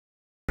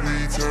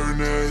turn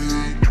that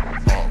heat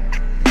up.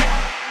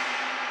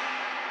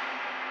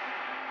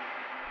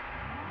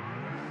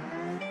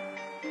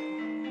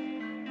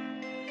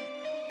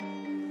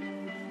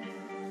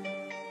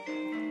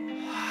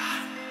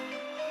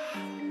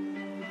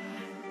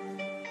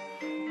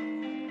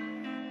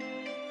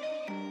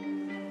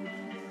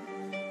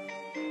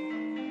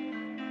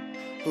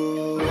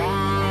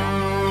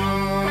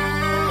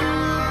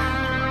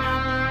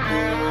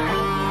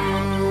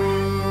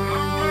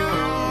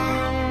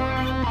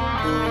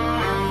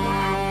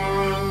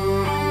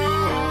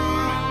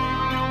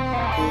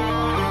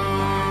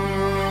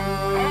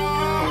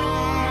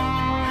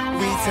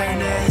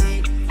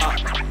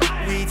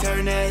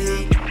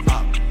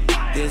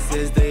 This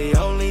is the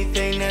only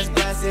thing that's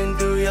blasting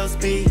through your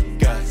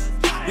speakers.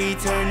 We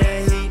turn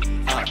the heat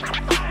up,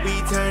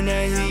 we turn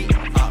the heat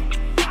up.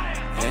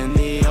 And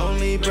the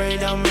only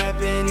brand I'm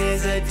rapping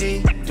is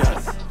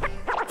Adidas.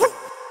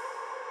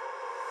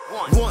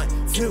 1,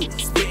 2,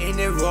 spitting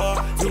it raw,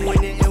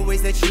 doing it in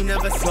ways that you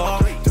never saw.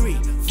 3,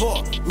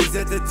 4, who's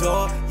at the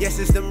door? Yes,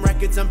 it's them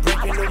records, I'm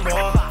breaking them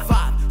all.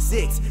 5,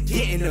 6,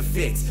 getting the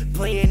fix,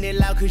 playing it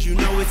loud cause you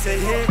know it's a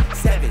hit.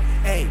 7,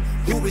 8,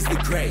 who is the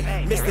great?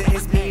 Mr.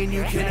 It's me and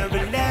you cannot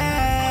relate.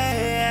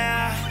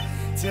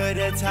 To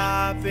the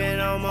top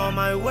and I'm on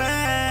my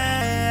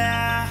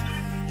way.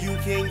 You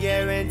can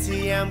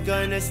guarantee I'm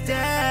gonna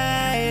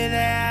stay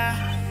there.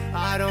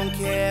 I don't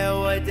care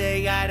what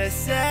they gotta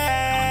say.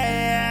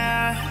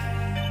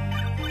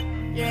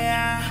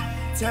 Yeah,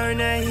 turn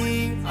the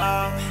heat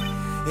up,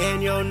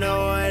 and you'll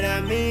know what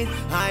I mean.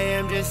 I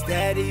am just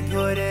steady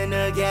putting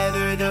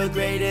together the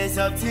greatest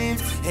of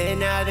teams. And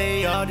now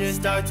they all just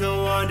start to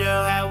wonder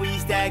how we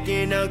stack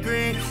and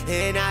agree.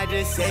 And I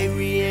just say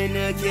we in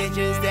the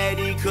kitchen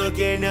steady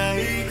cooking the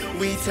heat.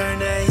 We turn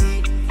the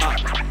heat up,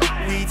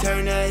 we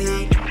turn the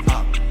heat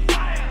up.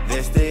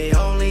 This the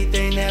only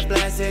thing that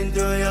blasting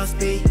through your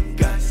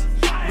speakers.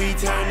 We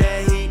turn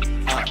the heat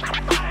up,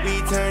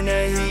 we turn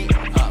the heat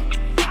up.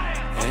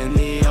 And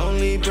the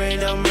only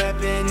brand I'm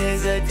reppin'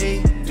 is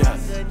Adidas.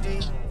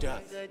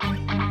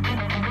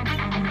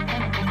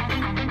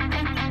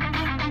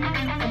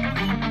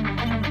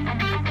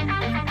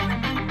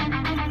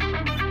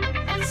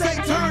 Say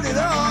turn it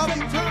up,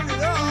 say turn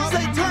it up,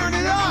 say turn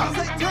it up,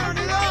 say turn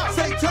it up,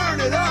 say turn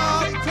it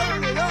up, say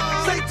turn it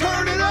up, say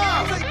turn it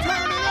up, say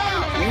turn it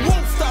up.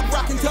 Won't stop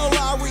rocking till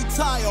I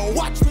retire.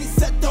 Watch me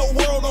set the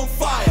world on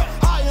fire.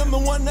 I am the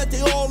one that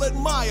they all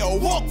admire.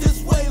 Walk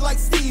this way like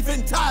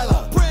Steven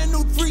Tyler. Brand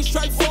new 3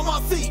 stripes on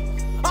my feet.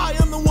 I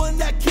am the one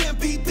that can't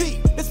be beat.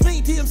 It's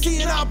me,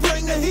 DMC, and I'll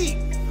bring the heat.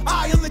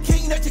 I am the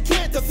king that you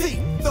can't defeat.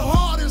 The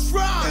hardest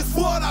rhyme is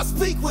what I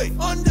speak with.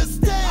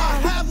 Understand, I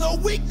have no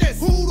weakness.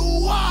 Who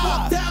do I?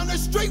 Walk down the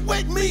street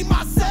with me,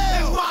 myself,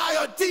 and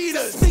my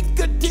Adidas.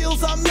 Sneaker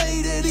deals, I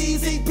made it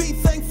easy. Be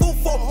thankful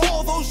for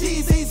all those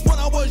Yeezys. When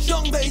I was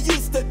young, they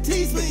used to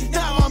tease me.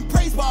 Now I'm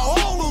praised by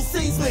all who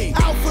sees me.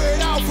 Alfred,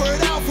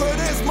 Alfred, Alfred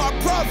is my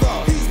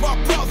brother. He's my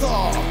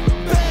brother.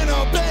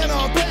 Banner,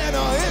 Banner,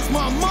 Banner is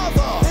my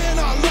mother. And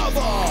I love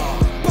her.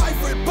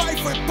 Byford,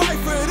 Byford,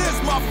 Byford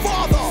is my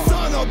father.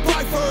 Son of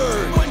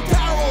Byford. When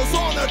Daryl's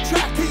on the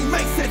track, he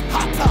makes it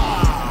hotter.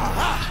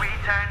 We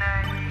turn the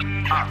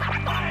heat up.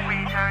 We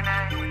turn the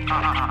heat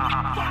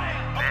up.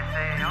 Let's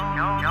say no,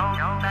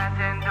 that's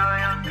into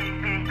your feet.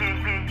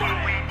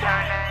 We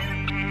turn the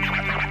heat.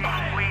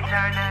 We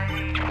turn the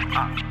heat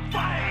up.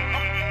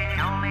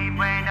 Only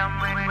brand I'm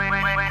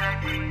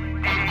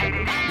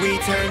We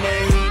turn the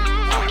heat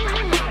up,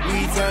 we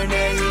turn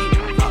the heat